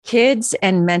Kids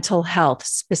and mental health,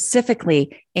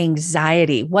 specifically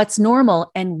anxiety, what's normal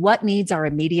and what needs our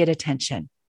immediate attention.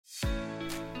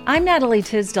 I'm Natalie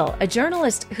Tisdall, a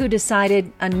journalist who decided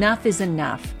enough is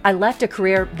enough. I left a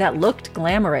career that looked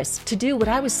glamorous to do what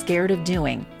I was scared of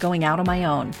doing, going out on my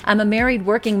own. I'm a married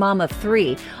working mom of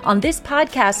 3. On this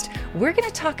podcast, we're going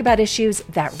to talk about issues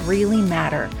that really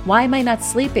matter. Why am I not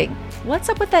sleeping? What's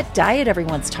up with that diet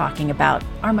everyone's talking about?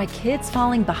 Are my kids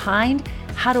falling behind?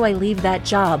 How do I leave that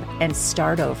job and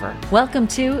start over? Welcome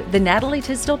to the Natalie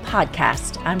Tisdall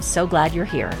Podcast. I'm so glad you're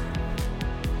here.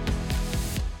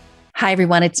 Hi,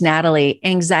 everyone. It's Natalie.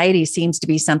 Anxiety seems to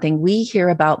be something we hear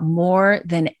about more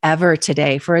than ever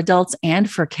today for adults and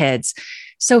for kids.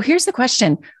 So here's the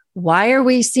question. Why are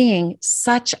we seeing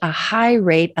such a high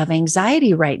rate of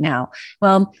anxiety right now?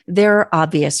 Well, there are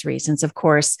obvious reasons, of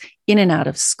course, in and out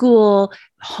of school,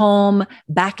 home,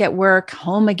 back at work,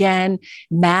 home again,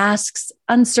 masks,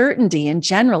 uncertainty in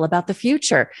general about the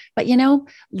future. But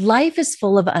life is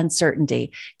full of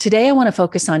uncertainty. Today, I want to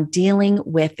focus on dealing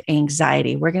with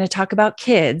anxiety. We're going to talk about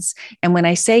kids. And when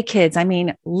I say kids, I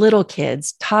mean little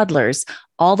kids, toddlers,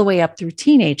 all the way up through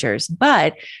teenagers.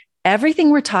 But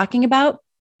everything we're talking about,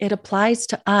 it applies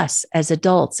to us as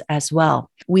adults as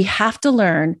well. We have to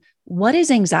learn what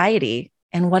is anxiety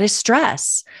and what is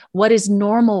stress, what is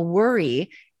normal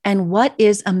worry, and what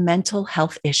is a mental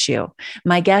health issue.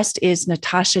 My guest is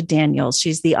Natasha Daniels.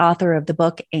 She's the author of the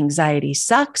book, Anxiety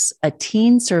Sucks, a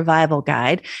Teen Survival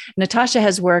Guide. Natasha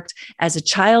has worked as a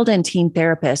child and teen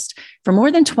therapist for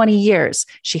more than 20 years.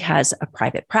 She has a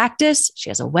private practice,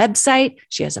 she has a website,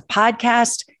 she has a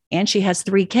podcast, and she has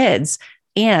 3 kids.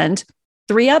 And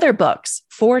 3 other books,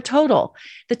 4 total.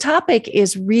 The topic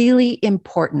is really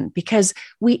important because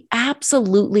we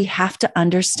absolutely have to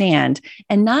understand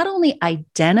and not only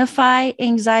identify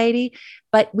anxiety,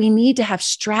 but we need to have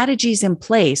strategies in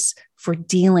place for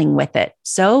dealing with it.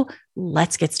 So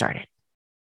let's get started.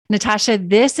 Natasha,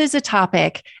 this is a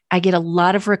topic I get a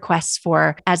lot of requests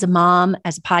for as a mom,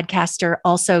 as a podcaster,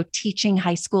 also teaching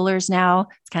high schoolers now.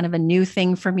 It's kind of a new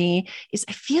thing for me, is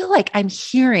I feel like I'm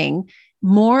hearing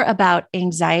more about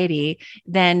anxiety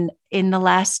than in the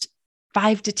last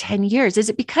 5 to 10 years. Is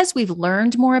it because we've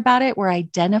learned more about it? We're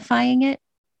identifying it?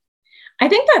 I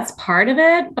think that's part of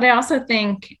it, but I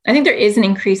think there is an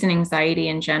increase in anxiety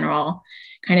in general,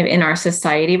 kind of in our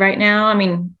society right now. I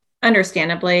mean,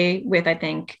 understandably with, I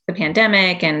think, the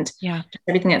pandemic and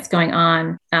everything that's going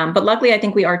on. But luckily, I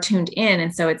think we are tuned in.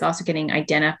 And so it's also getting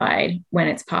identified when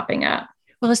it's popping up.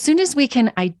 Well, as soon as we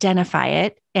can identify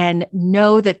it and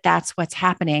know that that's what's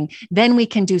happening, then we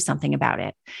can do something about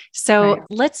it. So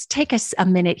Let's take a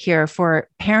minute here for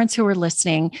parents who are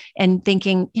listening and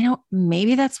thinking,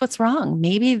 maybe that's what's wrong.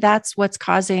 Maybe that's what's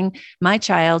causing my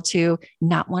child to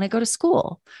not want to go to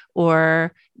school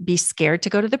or be scared to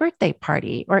go to the birthday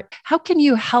party. Or how can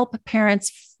you help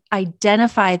parents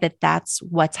identify that that's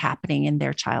what's happening in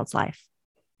their child's life?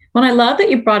 Well, I love that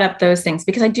you brought up those things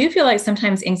because I do feel like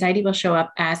sometimes anxiety will show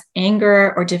up as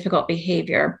anger or difficult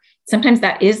behavior. Sometimes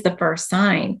that is the first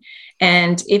sign.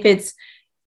 And if it's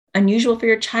unusual for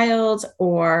your child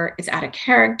or it's out of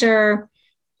character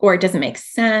or it doesn't make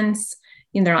sense,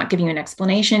 they're not giving you an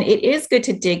explanation, it is good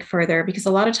to dig further because a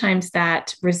lot of times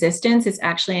that resistance is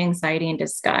actually anxiety in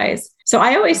disguise. So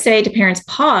I always say to parents,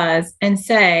 pause and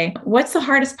say, what's the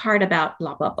hardest part about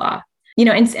blah, blah, blah?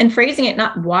 And phrasing it,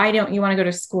 not why don't you want to go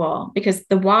to school? Because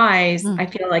the whys, I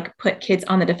feel like, put kids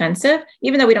on the defensive,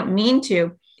 even though we don't mean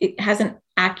to. It has an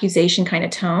accusation kind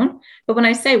of tone. But when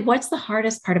I say, what's the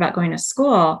hardest part about going to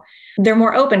school? They're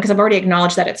more open because I've already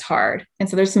acknowledged that it's hard. And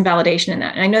so there's some validation in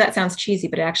that. And I know that sounds cheesy,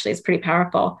 but it actually is pretty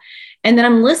powerful. And then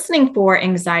I'm listening for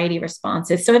anxiety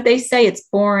responses. So if they say it's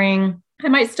boring, I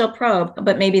might still probe,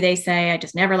 but maybe they say, I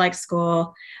just never liked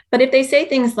school. But if they say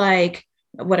things like,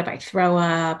 what if I throw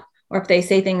up? Or if they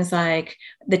say things like,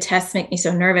 the tests make me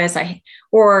so nervous,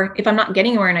 or if I'm not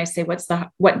getting anywhere and I say,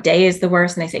 what day is the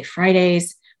worst? And they say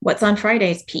Fridays. What's on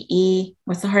Fridays? PE.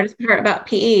 What's the hardest part about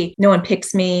PE? No one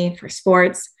picks me for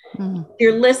sports.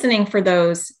 You're listening for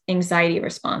those anxiety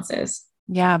responses.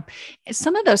 Yeah.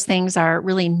 Some of those things are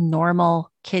really normal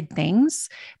kid things,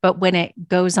 but when it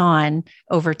goes on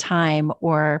over time,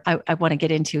 or I want to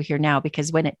get into here now,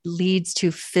 because when it leads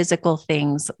to physical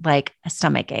things like a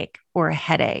stomach ache or a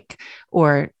headache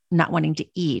or not wanting to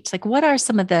eat, like what are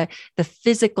some of the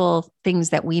physical things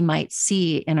that we might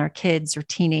see in our kids or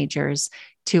teenagers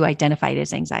to identify it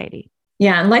as anxiety?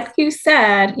 Yeah. And like you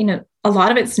said, a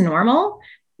lot of it's normal,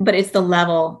 but it's the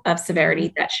level of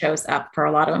severity that shows up for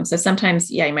a lot of them. So sometimes,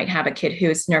 you might have a kid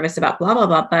who's nervous about blah, blah,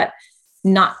 blah, but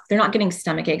they're not getting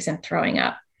stomach aches and throwing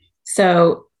up.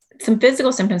 So Some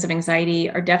physical symptoms of anxiety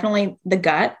are definitely the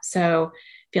gut. So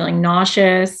feeling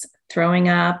nauseous, throwing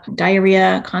up,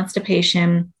 diarrhea,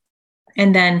 constipation,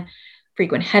 and then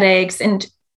frequent headaches. And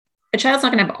a child's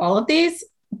not going to have all of these,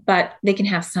 but they can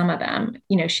have some of them,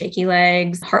 shaky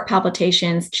legs, heart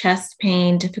palpitations, chest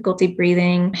pain, difficulty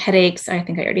breathing, headaches. I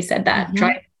think I already said that.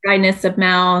 Mm-hmm. Dryness of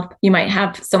mouth. You might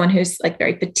have someone who's like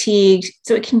very fatigued.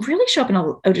 So it can really show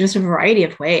up in just a variety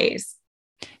of ways.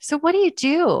 So what do you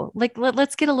do? Like,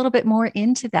 let's get a little bit more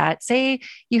into that. Say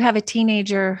you have a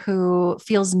teenager who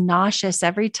feels nauseous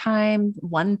every time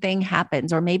one thing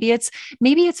happens, or maybe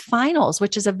it's finals,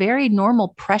 which is a very normal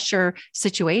pressure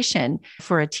situation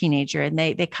for a teenager. And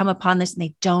they come upon this and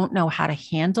they don't know how to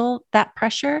handle that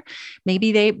pressure.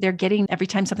 Maybe they're getting every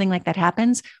time something like that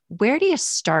happens. Where do you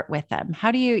start with them?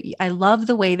 I love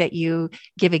the way that you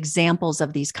give examples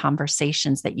of these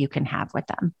conversations that you can have with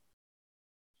them.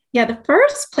 Yeah, the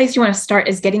first place you want to start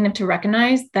is getting them to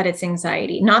recognize that it's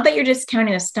anxiety. Not that you're just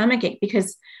counting a stomach ache,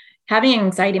 because having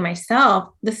anxiety myself,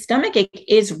 the stomach ache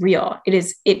is real.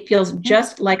 It feels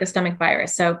just like a stomach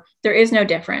virus. So there is no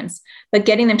difference. But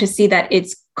getting them to see that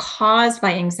it's caused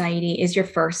by anxiety is your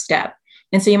first step.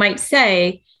 And so you might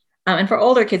say, and for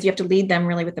older kids, you have to lead them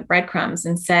really with the breadcrumbs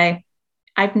and say,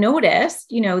 I've noticed,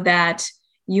 that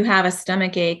you have a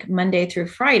stomach ache Monday through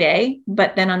Friday,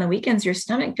 but then on the weekends, your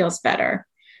stomach feels better.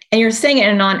 And you're saying it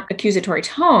in a non-accusatory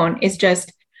tone. It's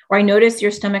just, or I notice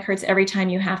your stomach hurts every time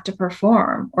you have to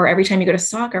perform or every time you go to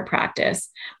soccer practice.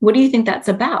 What do you think that's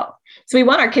about? So we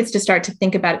want our kids to start to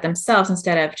think about it themselves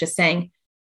instead of just saying,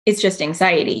 it's just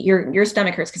anxiety. Your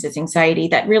stomach hurts because it's anxiety.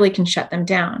 That really can shut them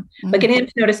down. Mm-hmm. But getting them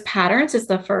to notice patterns is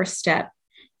the first step.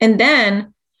 And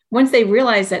then once they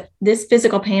realize that this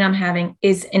physical pain I'm having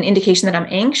is an indication that I'm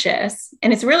anxious,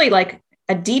 and it's really like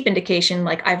a deep indication,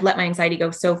 like I've let my anxiety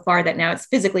go so far that now it's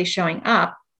physically showing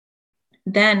up,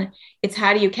 then it's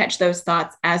how do you catch those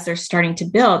thoughts as they're starting to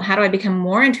build? How do I become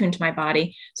more in tune to my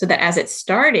body so that as it's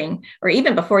starting, or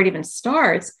even before it even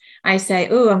starts, I say,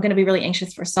 oh, I'm going to be really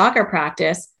anxious for soccer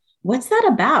practice. What's that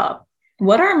about?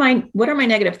 What are my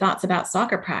negative thoughts about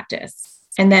soccer practice?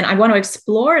 And then I want to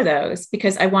explore those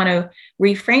because I want to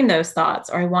reframe those thoughts,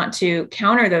 or I want to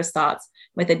counter those thoughts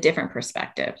with a different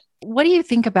perspective. What do you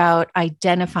think about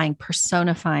identifying,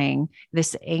 personifying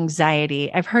this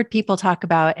anxiety? I've heard people talk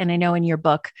about, and I know in your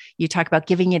book, you talk about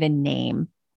giving it a name.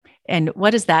 And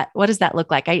what does that look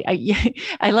like?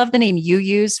 I love the name you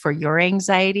use for your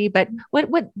anxiety, but what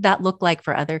would that look like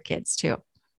for other kids too?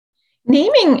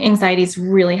 Naming anxiety is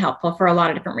really helpful for a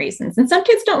lot of different reasons. And some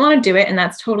kids don't want to do it, and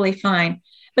that's totally fine.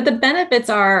 But the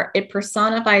benefits are it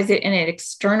personifies it and it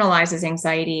externalizes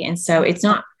anxiety. And so it's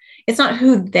not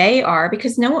who they are,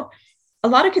 because a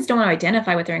lot of kids don't want to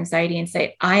identify with their anxiety and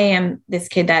say, I am this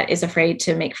kid that is afraid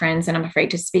to make friends and I'm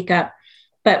afraid to speak up.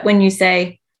 But when you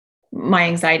say, my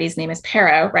anxiety's name is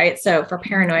Pero, right? So for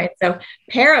paranoid, so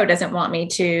Pero doesn't want me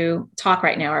to talk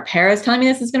right now, or Pero is telling me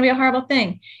this is going to be a horrible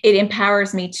thing. It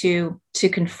empowers me to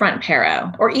confront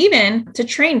Pero, or even to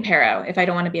train Pero if I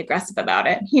don't want to be aggressive about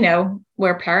it,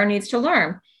 where Pero needs to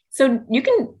learn. So you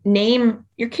can name,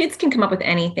 your kids can come up with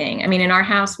anything. I mean, in our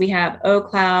house, we have O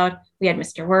Cloud, we had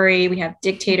Mr. Worry, we have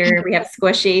Dictator, we have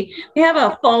Squishy. We have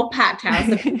a full packed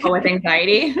house of people with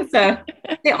anxiety. So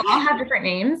they all have different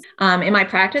names. In my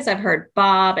practice, I've heard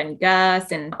Bob and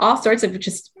Gus and all sorts of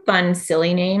just fun,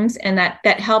 silly names. And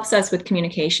that helps us with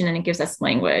communication, and it gives us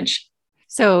language.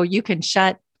 So you can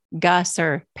shut Gus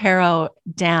or Pero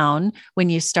down when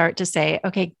you start to say,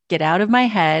 okay, get out of my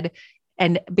head.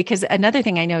 And because another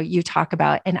thing I know you talk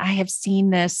about, and I have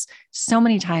seen this so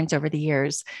many times over the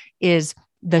years, is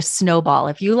the snowball.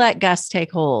 If you let Gus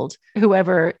take hold,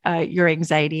 whoever your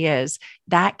anxiety is,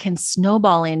 that can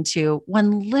snowball into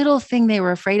one little thing they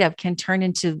were afraid of can turn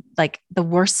into like the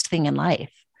worst thing in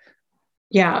life.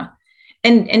 Yeah.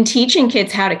 And teaching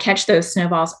kids how to catch those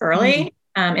snowballs early.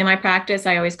 Mm-hmm. In my practice,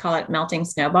 I always call it melting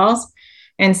snowballs.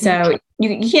 And so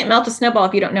you can't melt a snowball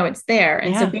if you don't know it's there.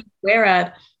 And so being aware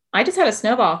of, I just had a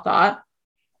snowball thought,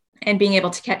 and being able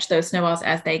to catch those snowballs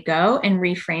as they go and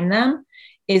reframe them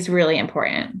is really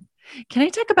important. Can I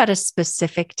talk about a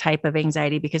specific type of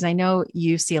anxiety? Because I know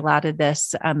you see a lot of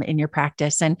this in your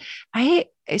practice. And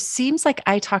it seems like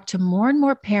I talk to more and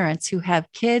more parents who have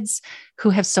kids who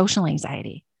have social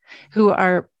anxiety, who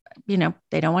are,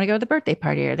 they don't want to go to the birthday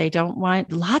party, or they don't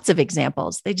want lots of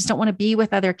examples. They just don't want to be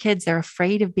with other kids. They're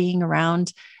afraid of being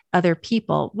around other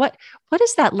people. What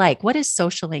is that like? What is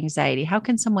social anxiety? How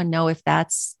can someone know if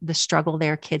that's the struggle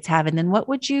their kids have? And then what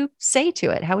would you say to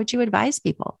it? How would you advise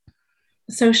people?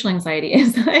 Social anxiety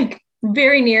is like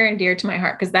very near and dear to my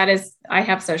heart, because I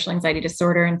have social anxiety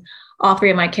disorder, and all three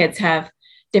of my kids have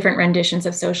different renditions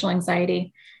of social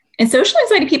anxiety. And social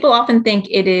anxiety, people often think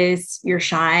it is you're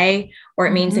shy, or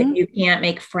it means that Mhm. you can't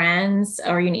make friends,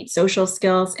 or you need social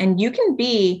skills. And you can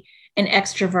be an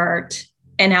extrovert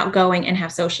and outgoing and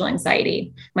have social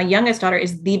anxiety. My youngest daughter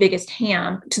is the biggest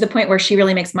ham, to the point where she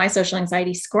really makes my social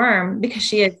anxiety squirm, because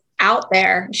she is out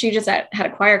there. She just had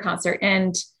a choir concert,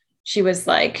 and she was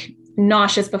like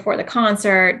nauseous before the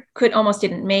concert, almost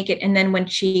didn't make it. And then when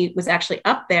she was actually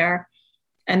up there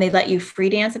and they let you free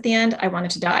dance at the end, I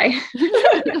wanted to die.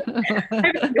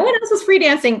 No one else was free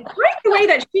dancing quite the way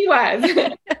that she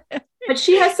was. But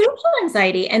she has social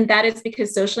anxiety. And that is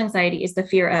because social anxiety is the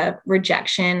fear of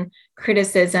rejection,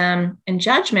 criticism, and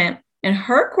judgment. And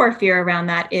her core fear around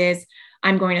that is,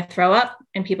 I'm going to throw up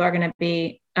and people are going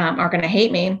to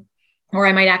hate me, or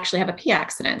I might actually have a pee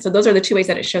accident. So those are the two ways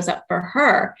that it shows up for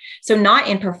her. So not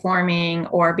in performing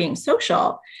or being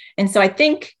social. And so I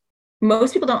think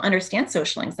most people don't understand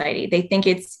social anxiety. They think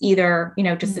it's either,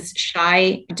 just this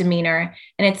shy demeanor,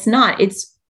 and it's not.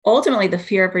 It's ultimately the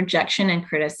fear of rejection and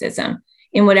criticism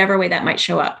in whatever way that might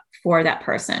show up for that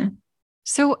person.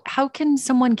 So how can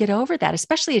someone get over that,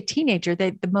 especially a teenager,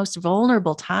 the most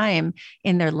vulnerable time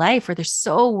in their life, where they're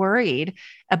so worried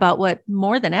about what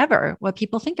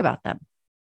people think about them?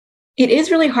 It is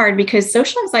really hard, because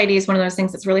social anxiety is one of those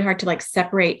things that's really hard to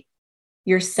separate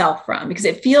yourself from, because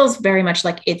it feels very much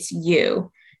like it's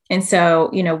you. And so,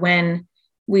 when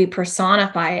we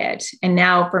personify it, and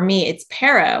now for me, it's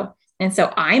Pero. And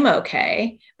so I'm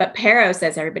okay, but Pero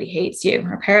says everybody hates you,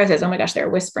 or Pero says, oh my gosh,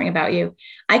 they're whispering about you.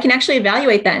 I can actually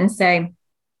evaluate that and say,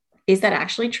 is that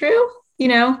actually true?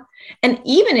 And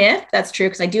even if that's true,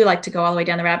 because I do like to go all the way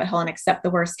down the rabbit hole and accept the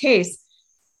worst case,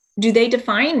 do they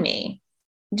define me?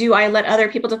 Do I let other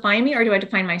people define me, or do I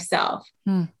define myself?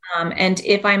 And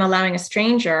if I'm allowing a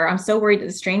stranger, I'm so worried that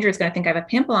the stranger is going to think I have a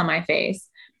pimple on my face.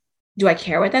 Do I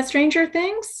care what that stranger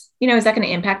thinks? Is that going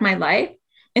to impact my life?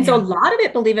 And so a lot of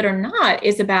it, believe it or not,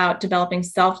 is about developing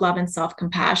self-love and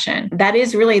self-compassion. That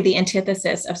is really the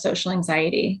antithesis of social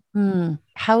anxiety.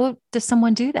 How does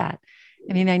someone do that?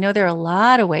 I mean, I know there are a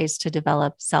lot of ways to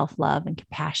develop self-love and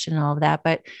compassion and all of that,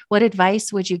 but what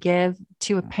advice would you give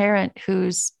to a parent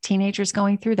whose teenager is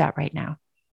going through that right now?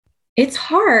 It's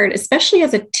hard, especially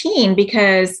as a teen,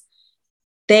 because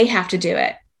they have to do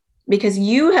it. Because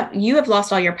you have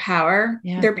lost all your power.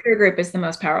 Yeah. Their peer group is the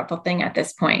most powerful thing at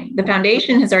this point. The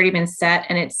foundation has already been set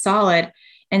and it's solid.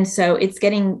 And so it's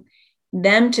getting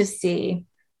them to see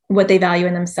what they value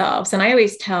in themselves. And I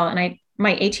always tell,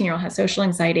 my 18-year-old has social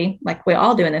anxiety, like we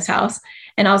all do in this house.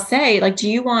 And I'll say, do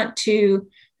you want to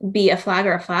be a flag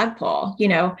or a flagpole?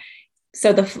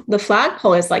 So the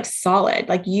flagpole is solid.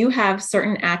 You have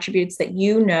certain attributes that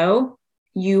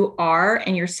you are,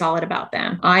 and you're solid about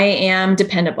them. I am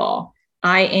dependable.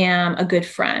 I am a good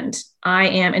friend.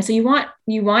 And so you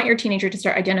want your teenager to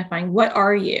start identifying, what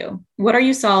are you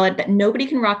solid that nobody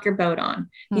can rock your boat on?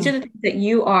 These are the things that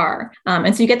you are.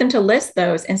 And so you get them to list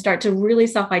those and start to really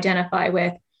self-identify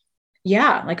with,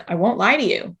 I won't lie to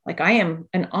you. I am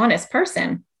an honest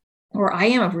person, or I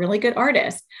am a really good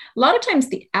artist. A lot of times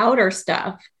the outer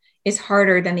stuff is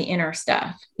harder than the inner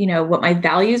stuff. What my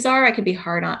values are, I could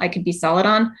be solid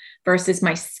on, versus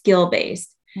my skill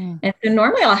based. And so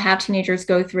normally I'll have teenagers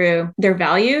go through their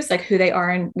values, who they are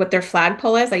and what their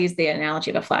flagpole is. I use the analogy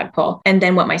of a flagpole, and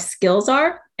then what my skills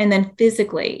are. And then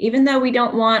physically, even though we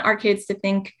don't want our kids to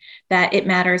think that it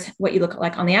matters what you look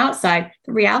like on the outside,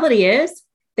 the reality is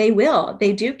they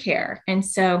do care. And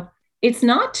so it's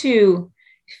not to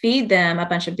feed them a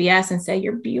bunch of BS and say,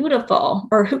 you're beautiful,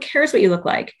 or who cares what you look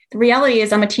like? The reality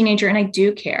is I'm a teenager and I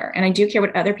do care, and I do care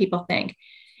what other people think.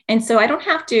 And so I don't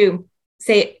have to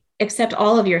say, accept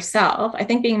all of yourself. I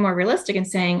think being more realistic and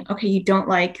saying, okay, you don't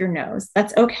like your nose.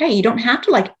 That's okay. You don't have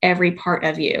to like every part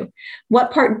of you.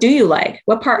 What part do you like?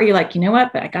 What part are you like, you know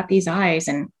what, but I got these eyes,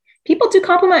 and people do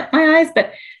compliment my eyes,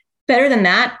 but better than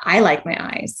that, I like my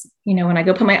eyes. When I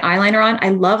go put my eyeliner on, I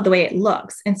love the way it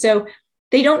looks. And so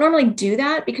they don't normally do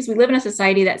that, because we live in a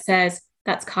society that says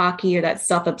that's cocky or that's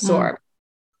self-absorbed.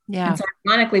 Yeah. And so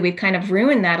ironically, we've kind of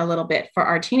ruined that a little bit for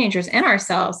our teenagers and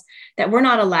ourselves, that we're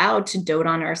not allowed to dote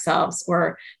on ourselves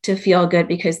or to feel good,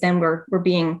 because then we're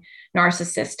being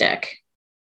narcissistic.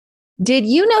 Did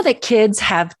you know that kids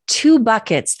have 2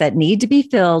 buckets that need to be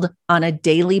filled on a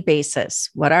daily basis?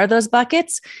 What are those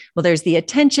buckets? Well, there's the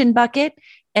attention bucket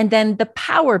and then the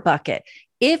power bucket.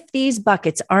 If these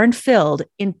buckets aren't filled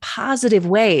in positive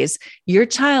ways, your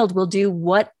child will do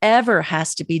whatever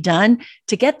has to be done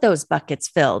to get those buckets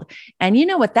filled. And you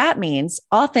know what that means?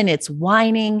 Often it's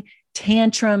whining,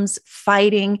 tantrums,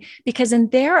 fighting, because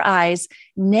in their eyes,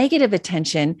 negative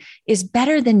attention is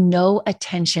better than no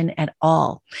attention at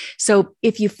all. So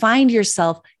if you find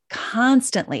yourself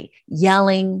constantly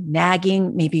yelling,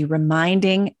 nagging, maybe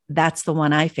reminding, that's the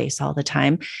one I face all the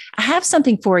time. I have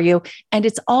something for you, and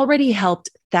it's already helped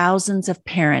thousands of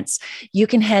parents. You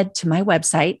can head to my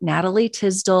website,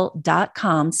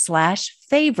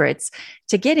 natalietisdale.com/favorites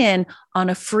to get in on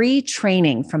a free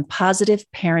training from Positive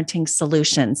Parenting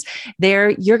Solutions.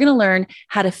 There, you're going to learn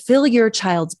how to fill your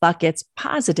child's buckets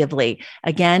positively.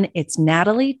 Again, it's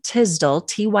natalietisdale,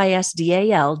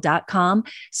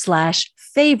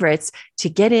 TYSDAL.com/favorites to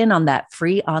get in on that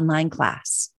free online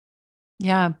class.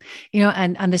 Yeah.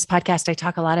 And on this podcast, I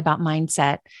talk a lot about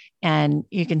mindset, and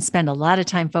you can spend a lot of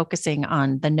time focusing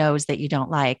on the no's that you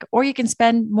don't like, or you can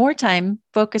spend more time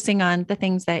focusing on the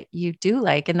things that you do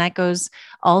like. And that goes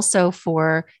also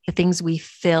for the things we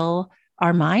fill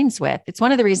our minds with. It's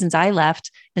one of the reasons I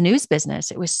left the news business.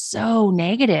 It was so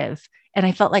negative, and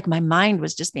I felt like my mind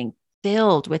was just being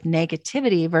filled with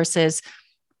negativity versus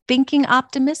thinking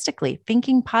optimistically,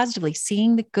 thinking positively,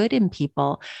 seeing the good in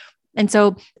people. And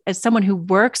so as someone who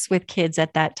works with kids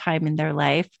at that time in their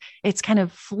life, it's kind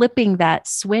of flipping that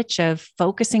switch of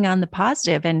focusing on the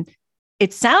positive. And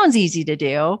it sounds easy to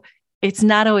do. It's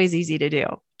not always easy to do.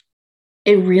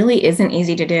 It really isn't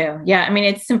easy to do. Yeah. I mean,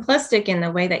 it's simplistic in the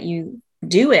way that you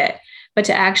do it, but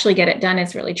to actually get it done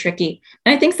is really tricky.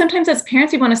 And I think sometimes as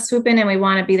parents, we want to swoop in and we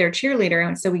want to be their cheerleader.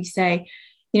 And so we say,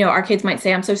 our kids might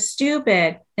say, I'm so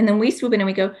stupid. And then we swoop in and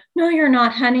we go, no, you're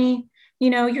not, honey.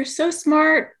 You're so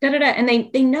smart, da, da, da. And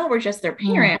they know we're just their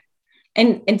parent.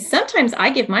 And sometimes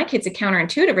I give my kids a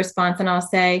counterintuitive response, and I'll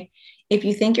say, if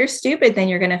you think you're stupid, then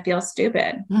you're going to feel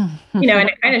stupid, and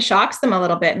it kind of shocks them a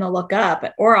little bit, and they'll look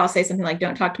up. Or I'll say something like,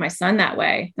 don't talk to my son that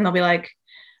way. And they'll be like,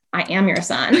 I am your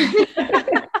son.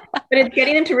 But it's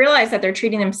getting them to realize that they're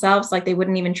treating themselves like they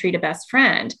wouldn't even treat a best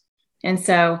friend. And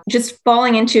so just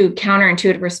falling into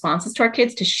counterintuitive responses to our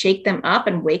kids to shake them up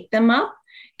and wake them up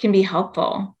can be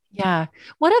helpful. Yeah.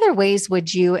 What other ways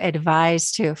would you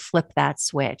advise to flip that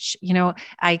switch?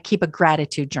 I keep a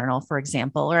gratitude journal, for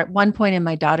example, or at one point in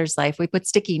my daughter's life, we put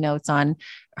sticky notes on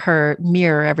her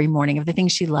mirror every morning of the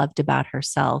things she loved about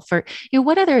herself. Or,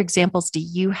 what other examples do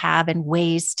you have and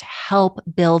ways to help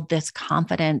build this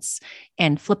confidence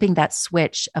and flipping that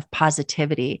switch of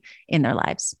positivity in their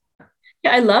lives?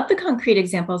 Yeah, I love the concrete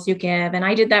examples you give. And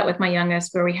I did that with my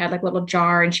youngest, where we had like a little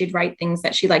jar and she'd write things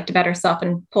that she liked about herself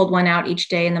and pulled one out each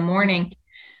day in the morning.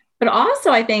 But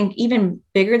also, I think even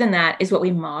bigger than that is what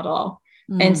we model.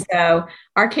 And so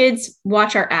our kids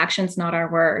watch our actions, not our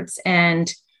words.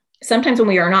 And sometimes when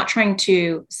we are not trying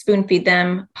to spoon feed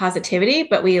them positivity,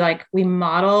 but we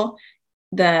model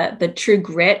the true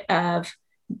grit of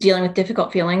dealing with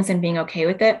difficult feelings and being okay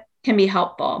with it, can be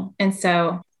helpful. And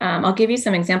so I'll give you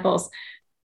some examples.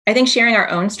 I think sharing our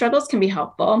own struggles can be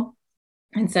helpful.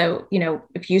 And so,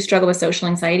 if you struggle with social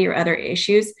anxiety or other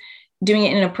issues, doing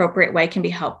it in an appropriate way can be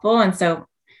helpful. And so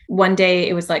one day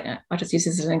it was like, I'll just use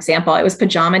this as an example. It was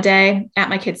pajama day at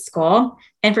my kid's school.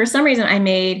 And for some reason I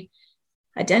made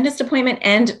a dentist appointment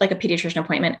and like a pediatrician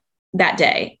appointment that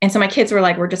day. And so my kids were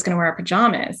like, we're just going to wear our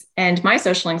pajamas. And my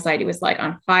social anxiety was like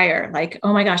on fire. Like,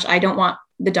 oh my gosh, I don't want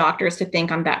the doctors to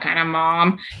think I'm that kind of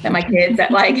mom, that my kids at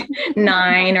like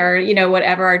 9 or,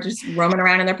 whatever, are just roaming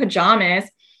around in their pajamas.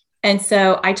 And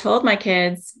so I told my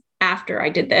kids after I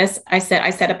did this, I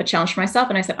set up a challenge for myself.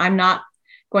 And I said, I'm not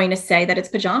going to say that it's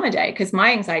pajama day, because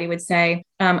my anxiety would say,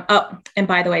 oh, and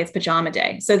by the way, it's pajama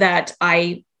day, so that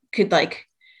I could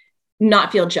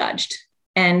not feel judged.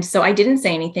 And so I didn't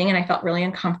say anything, and I felt really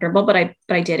uncomfortable, but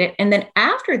I did it. And then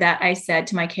after that, I said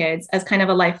to my kids, as kind of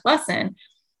a life lesson,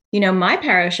 my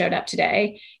paro showed up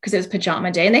today because it was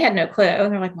pajama day, and they had no clue.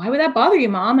 And they're like, why would that bother you,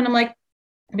 Mom? And I'm like,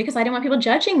 because I didn't want people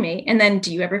judging me. And then,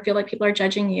 do you ever feel like people are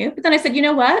judging you? But then I said, you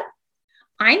know what?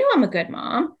 I know I'm a good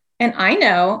mom, and I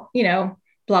know,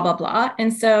 blah, blah, blah.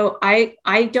 And so I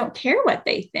don't care what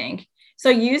they think. So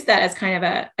use that as kind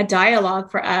of a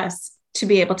dialogue for us to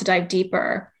be able to dive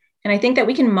deeper. And I think that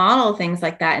we can model things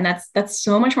like that. And that's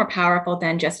so much more powerful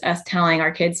than just us telling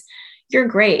our kids, you're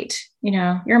great,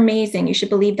 you're amazing, you should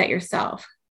believe that yourself.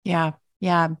 Yeah.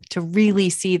 Yeah. To really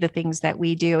see the things that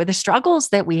we do, the struggles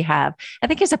that we have. I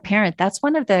think as a parent, that's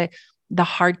one of the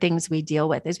hard things we deal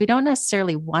with, is we don't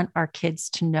necessarily want our kids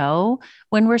to know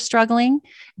when we're struggling,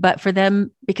 but for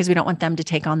them, because we don't want them to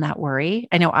take on that worry.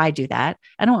 I know I do that.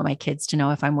 I don't want my kids to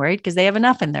know if I'm worried, because they have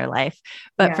enough in their life,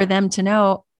 but for them to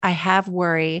know I have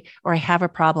worry or I have a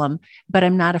problem, but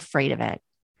I'm not afraid of it.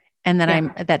 And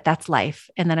then that's life.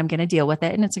 And then I'm going to deal with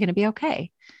it, and it's going to be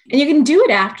okay. And you can do it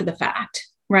after the fact,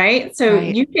 right? So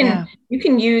you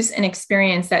can use an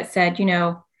experience that said,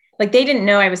 they didn't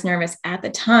know I was nervous at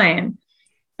the time,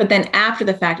 But then after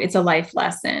the fact, it's a life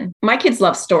lesson. My kids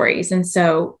love stories. And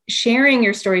so sharing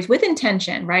your stories with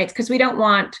intention, right? Because we don't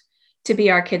want to be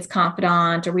our kids'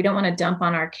 confidant, or we don't want to dump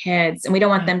on our kids, and we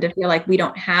don't want them to feel like we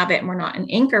don't have it and we're not an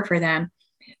anchor for them.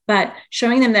 But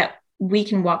showing them that we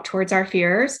can walk towards our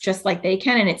fears just like they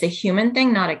can, and it's a human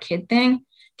thing, not a kid thing,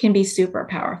 can be super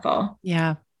powerful.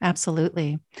 Yeah,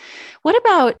 absolutely. What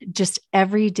about just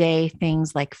everyday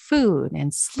things like food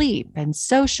and sleep and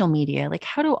social media? Like,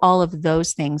 how do all of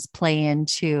those things play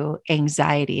into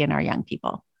anxiety in our young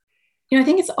people? I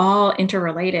think it's all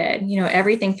interrelated.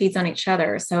 Everything feeds on each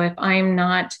other. So if I'm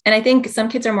not, and I think some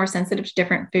kids are more sensitive to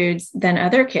different foods than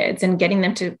other kids, and getting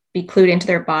them to be clued into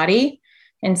their body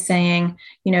and saying,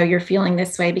 you're feeling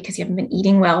this way because you haven't been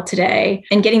eating well today,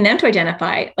 and getting them to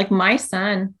identify. Like, my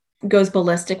son goes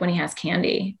ballistic when he has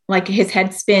candy. Like, his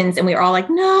head spins, and we're all like,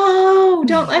 no,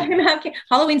 don't let him have candy.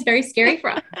 Halloween's very scary for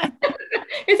us.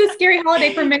 It's a scary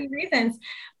holiday for many reasons.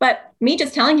 But me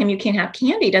just telling him you can't have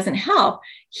candy doesn't help.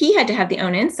 He had to have the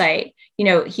own insight.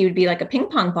 He would be like a ping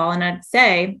pong ball, and I'd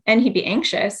say, and he'd be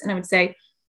anxious. And I would say,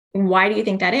 why do you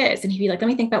think that is? And he'd be like, let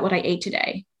me think about what I ate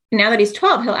today. And now that he's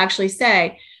 12, he'll actually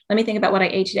say, let me think about what I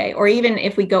ate today. Or even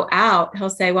if we go out, he'll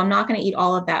say, well, I'm not going to eat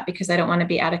all of that because I don't want to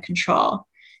be out of control.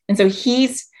 And so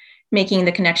he's making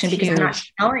the connection because I'm not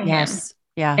telling him.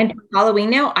 Yeah. And for Halloween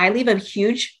now, I leave a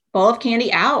huge bowl of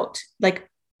candy out. Like,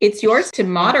 it's yours to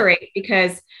moderate,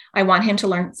 because I want him to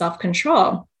learn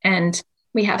self-control. And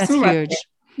we have That's some huge.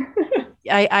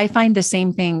 I find the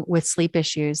same thing with sleep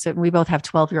issues. We both have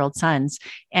 12-year-old sons,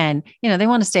 and, they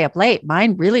want to stay up late.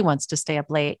 Mine really wants to stay up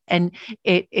late. And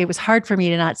it was hard for me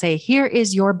to not say, here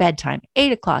is your bedtime,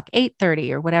 8:00,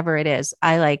 8:30, or whatever it is.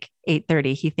 I like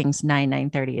 8:30. He thinks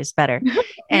 9:30 is better.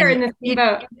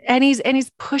 And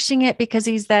he's pushing it because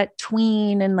he's that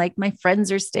tween, and like, my friends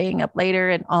are staying up later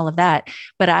and all of that.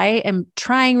 But I am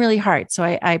trying really hard. So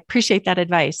I appreciate that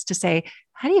advice to say,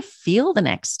 how do you feel the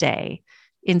next day?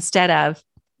 Instead of,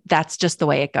 that's just the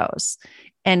way it goes.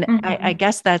 And I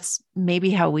guess that's maybe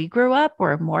how we grew up,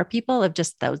 or more people of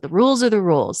just those, the rules are the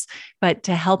rules. But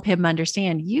to help him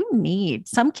understand,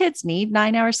 some kids need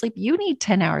 9 hours sleep. You need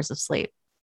 10 hours of sleep.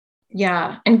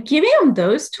 Yeah. And giving them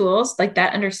those tools, like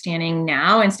that understanding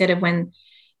now, instead of when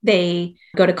they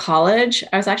go to college.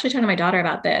 I was actually talking to my daughter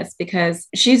about this, because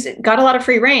she's got a lot of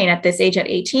free reign at this age, at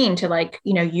 18, to like,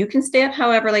 you can stay up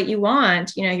however late you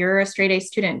want. You're a straight A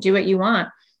student, do what you want.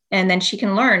 And then she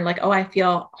can learn like, oh, I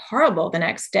feel horrible the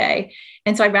next day.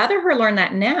 And so I'd rather her learn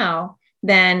that now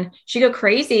than she go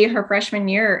crazy her freshman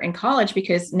year in college,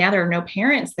 because now there are no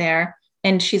parents there,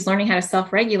 and she's learning how to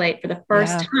self-regulate for the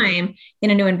first time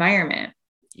in a new environment.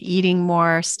 Eating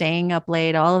more, staying up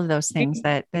late, all of those things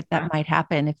that might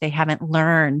happen if they haven't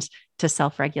learned to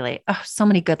self-regulate. Oh, so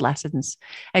many good lessons.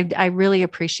 I really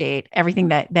appreciate everything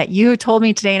that you told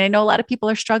me today. And I know a lot of people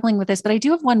are struggling with this, but I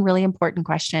do have one really important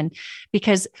question,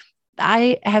 because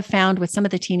I have found with some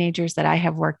of the teenagers that I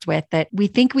have worked with that we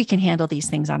think we can handle these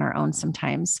things on our own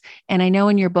sometimes. And I know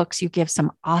in your books, you give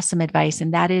some awesome advice,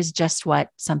 and that is just what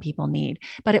some people need.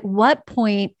 But at what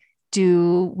point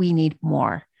do we need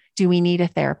more? Do we need a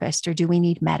therapist, or do we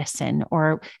need medicine?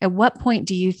 Or at what point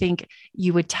do you think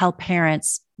you would tell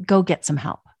parents, go get some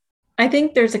help? I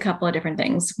think there's a couple of different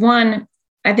things. One,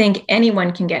 I think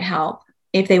anyone can get help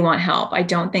if they want help. I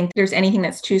don't think there's anything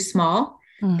that's too small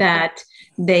that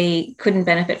they couldn't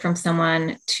benefit from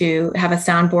someone to have a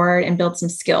soundboard and build some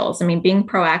skills. I mean, being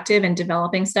proactive and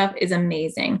developing stuff is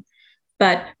amazing.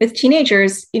 But with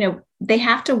teenagers, they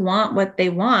have to want what they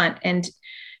want. And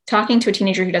talking to a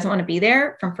teenager who doesn't want to be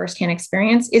there from firsthand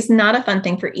experience is not a fun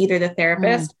thing for either the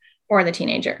therapist or the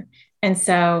teenager. And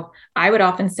so I would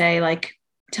often say, like,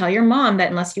 tell your mom that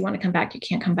unless you want to come back, you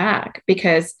can't come back,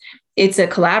 because it's a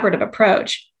collaborative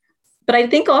approach. But I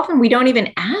think often we don't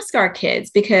even ask our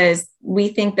kids because we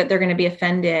think that they're going to be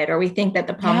offended, or we think that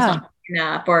the problem's not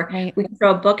enough, or we can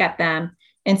throw a book at them.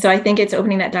 And so I think it's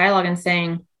opening that dialogue and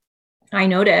saying, I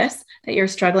notice that you're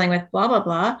struggling with blah, blah,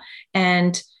 blah.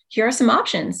 And here are some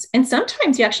options. And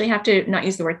sometimes you actually have to not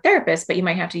use the word therapist, but you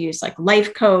might have to use like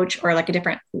life coach or like a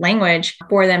different language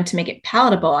for them to make it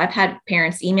palatable. I've had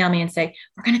parents email me and say,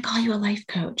 we're going to call you a life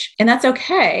coach. And that's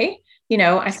okay.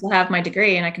 I still have my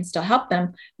degree and I can still help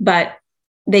them, but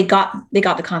they got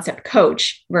the concept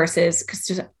coach versus,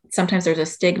 because sometimes there's a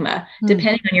stigma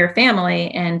depending on your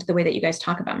family and the way that you guys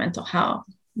talk about mental health.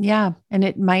 Yeah. And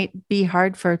it might be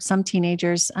hard for some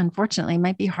teenagers, unfortunately, it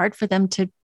might be hard for them to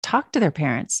talk to their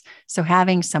parents. So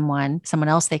having someone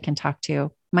else they can talk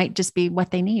to might just be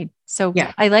what they need. So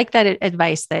I like that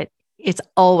advice that it's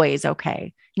always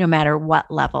okay, no matter what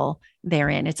level they're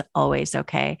in, it's always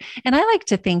okay. And I like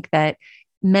to think that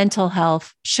mental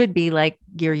health should be like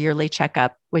your yearly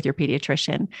checkup with your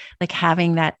pediatrician, like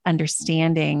having that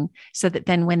understanding so that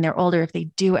then when they're older, if they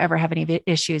do ever have any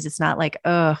issues, it's not like,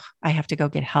 oh, I have to go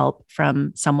get help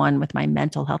from someone with my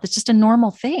mental health. It's just a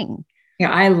normal thing.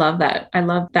 Yeah, I love that. I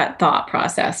love that thought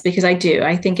process because I do.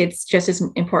 I think it's just as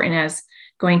important as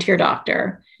going to your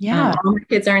doctor. Yeah. All my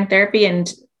kids are in therapy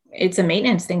and it's a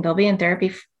maintenance thing. They'll be in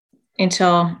therapy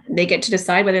until they get to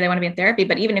decide whether they want to be in therapy.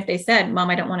 But even if they said, Mom,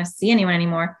 I don't want to see anyone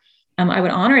anymore, I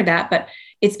would honor that. But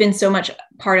it's been so much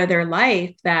part of their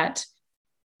life that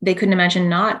they couldn't imagine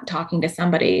not talking to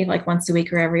somebody like once a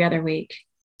week or every other week.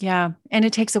 Yeah. And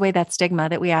it takes away that stigma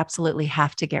that we absolutely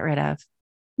have to get rid of.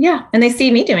 Yeah. And they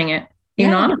see me doing it,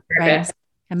 even on purpose. Right.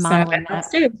 And modeling that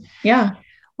too. Yeah.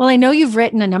 Well, I know you've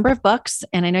written a number of books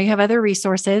and I know you have other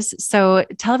resources. So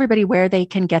tell everybody where they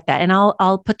can get that. And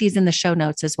I'll put these in the show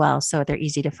notes as well, so they're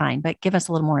easy to find, but give us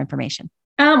a little more information.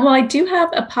 Well, I do have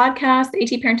a podcast, the AT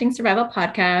Parenting Survival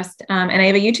Podcast, and I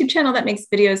have a YouTube channel that makes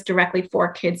videos directly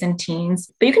for kids and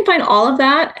teens. But you can find all of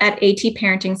that at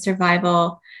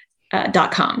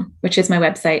atparentingsurvival.com, which is my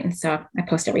website. And so I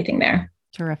post everything there.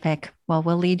 Terrific. Well,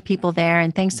 we'll lead people there.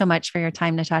 And thanks so much for your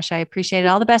time, Natasha. I appreciate it.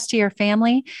 All the best to your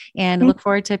family and look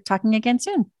forward to talking again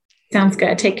soon. Sounds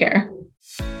good. Take care.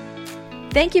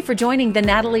 Thank you for joining the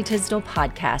Natalie Tisdall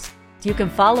podcast. You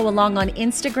can follow along on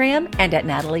Instagram and at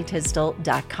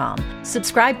natalietisdall.com.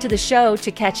 Subscribe to the show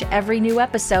to catch every new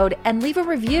episode and leave a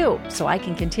review so I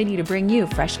can continue to bring you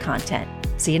fresh content.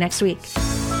 See you next week.